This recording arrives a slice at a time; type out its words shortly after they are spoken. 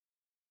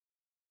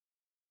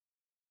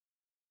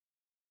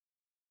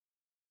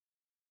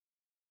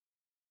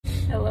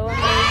Hello,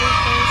 amazing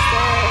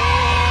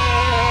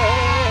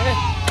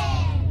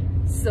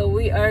princess. So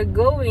we are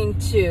going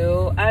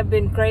to, I've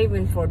been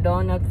craving for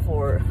donut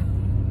for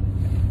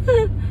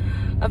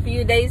a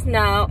few days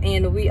now,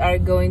 and we are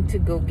going to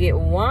go get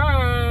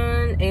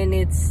one. And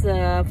it's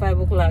 5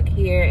 o'clock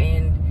here,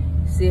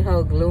 and see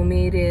how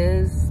gloomy it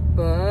is.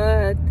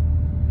 But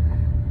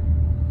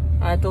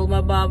I told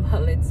my Baba,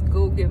 let's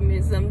go get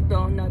me some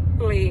donut,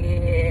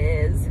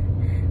 please.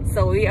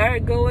 So we are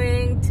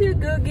going to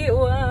go get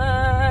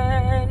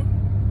one.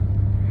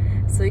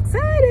 So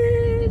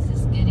excited! This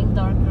is getting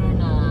darker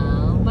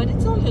now, but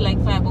it's only like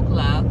 5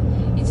 o'clock.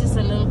 It's just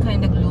a little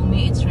kind of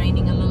gloomy. It's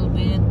raining a little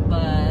bit,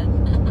 but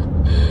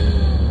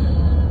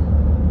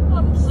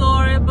I'm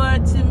sorry,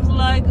 but seems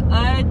like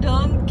I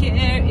don't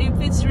care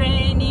if it's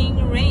raining.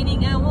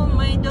 I want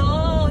my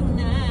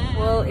donut.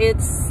 Well,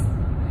 it's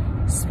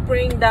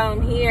spring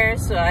down here,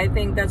 so I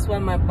think that's why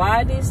my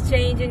body's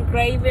changing,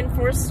 craving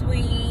for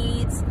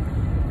sweets.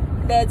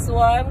 That's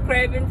why I'm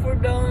craving for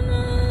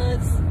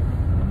donuts.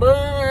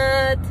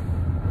 But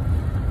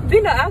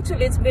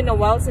actually it's been a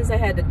while since I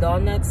had a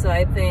donut, so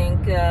I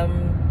think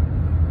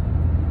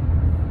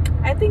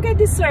I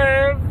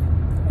deserve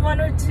one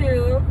or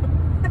two.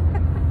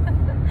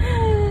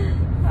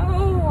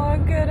 Oh my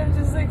god, I'm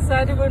just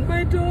excited about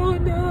my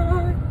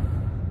donut.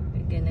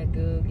 We're gonna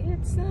go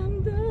get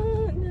some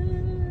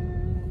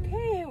donuts.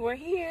 Okay, we're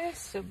here.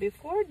 So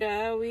before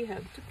that, we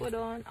have to put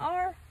on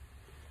our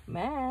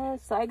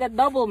mask. So I got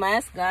double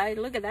mask, guys.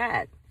 Look at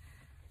that.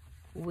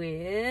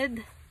 With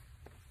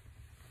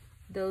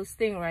those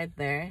things right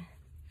there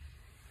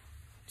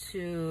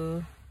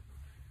to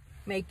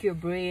make you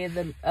breathe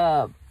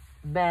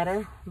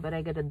better. But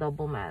I got a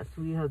double mask.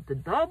 We have the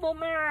double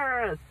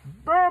mask.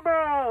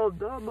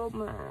 Double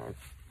mask.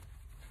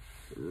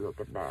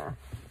 Look at that.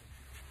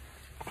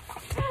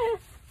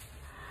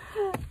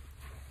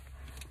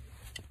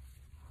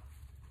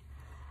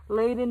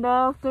 Late in the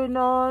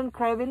afternoon,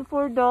 craving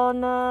for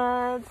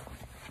donuts.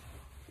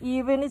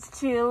 Even it's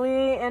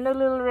chilly and a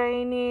little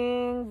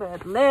raining,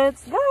 but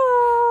let's go.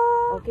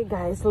 Okay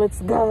guys, let's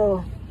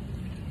go.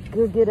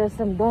 Go get us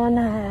some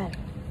donut.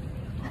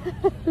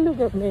 Look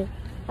at me.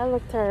 I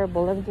look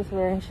terrible. I'm just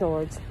wearing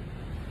shorts.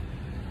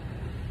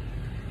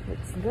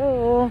 Let's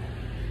go.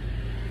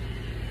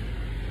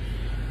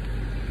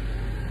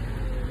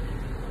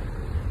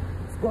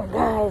 Let's go,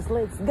 guys.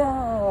 Let's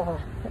go.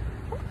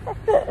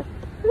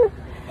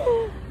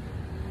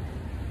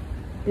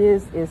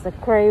 This is a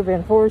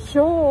craving for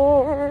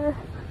sure.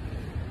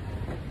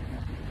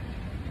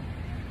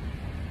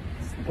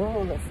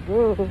 Let's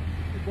go.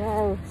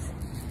 Guys,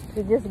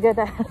 we just got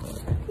out.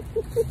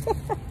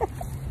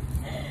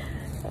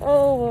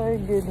 Oh my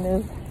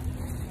goodness.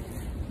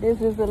 This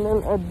is a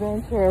little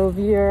adventure of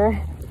your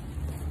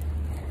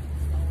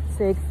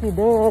sexy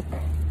duck.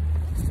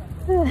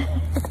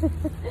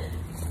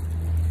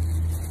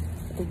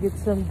 To get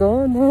some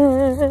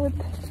donut.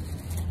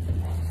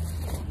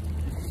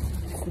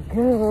 Let's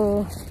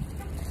go.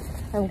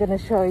 I'm gonna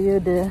show you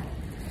the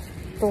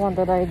one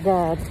that I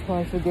got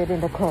once we get in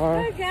the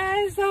car. Hi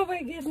guys, oh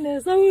my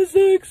goodness, I was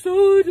so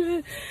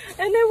excited.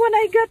 And then when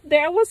I got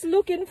there, I was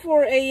looking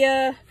for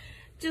a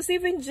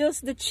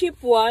just the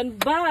cheap one,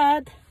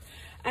 but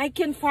I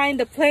can find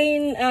the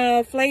plain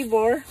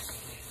flavor.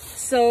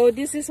 So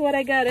this is what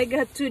I got. I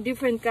got two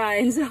different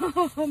kinds.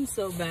 Oh, I'm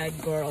so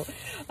bad, girl.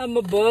 I'm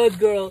a bad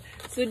girl.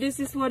 So this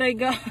is what I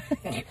got.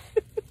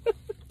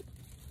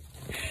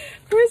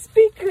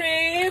 Krispy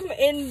Kreme,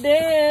 and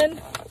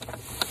then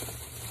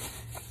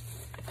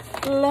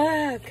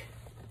look,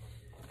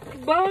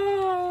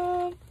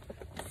 bomb.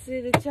 See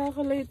the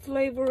chocolate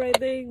flavor right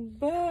there,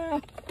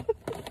 bomb.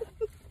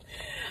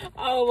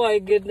 Oh my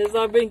goodness,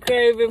 I've been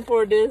craving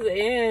for this,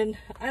 and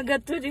I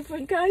got two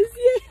different kinds.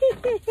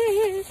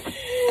 Yay!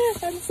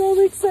 I'm so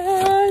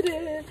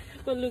excited.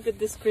 But look at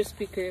this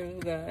Krispy Kreme,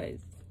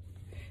 guys.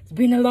 It's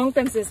been a long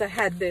time since I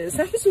had this.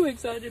 I'm so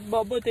excited,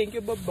 Baba. Thank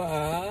you,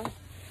 Baba.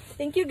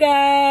 Thank you,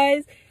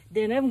 guys.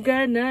 Then I'm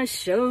gonna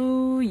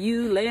show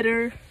you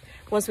later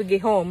once we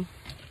get home.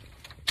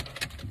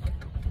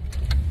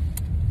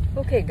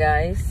 Okay,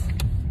 guys.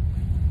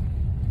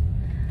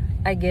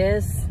 I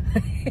guess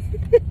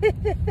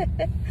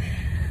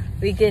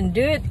we can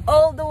do it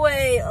all the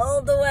way.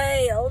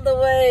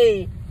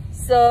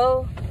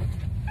 So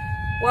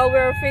while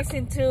we're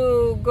fixing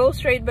to go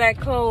straight back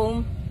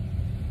home,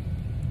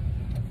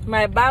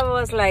 my Baba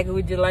was like,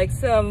 would you like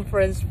some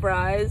French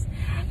fries?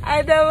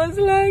 And I was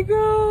like,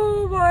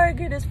 oh my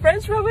goodness,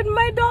 French fries with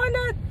my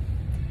donut?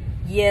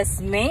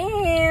 Yes,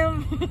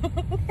 ma'am.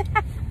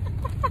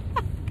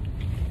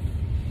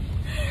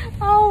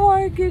 Oh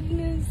my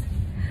goodness.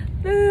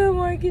 Oh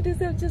my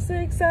goodness, I'm just so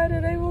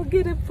excited. I will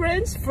get a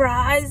French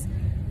fries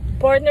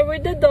partner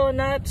with the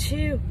donut.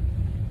 Chew.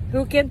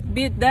 Who can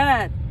beat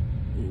that?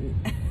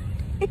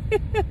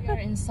 We are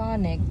in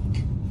Sonic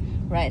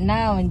right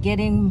now and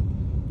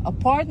getting a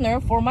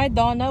partner for my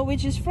donut,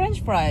 which is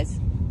French fries.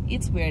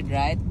 It's weird,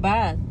 right?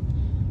 But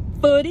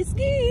it's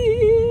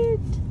good.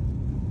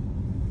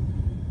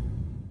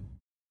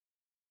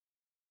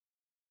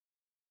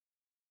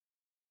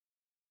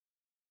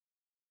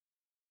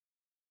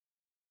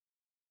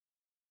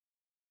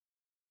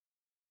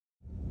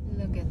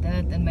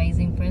 that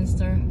amazing,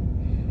 Friendster?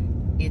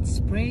 It's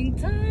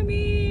springtime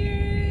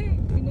here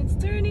and it's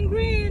turning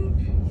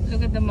green.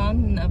 Look at the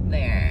mountain up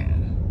there.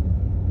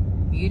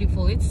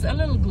 Beautiful. It's a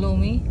little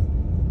gloomy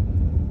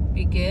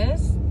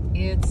because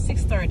it's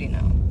 6:30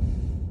 now.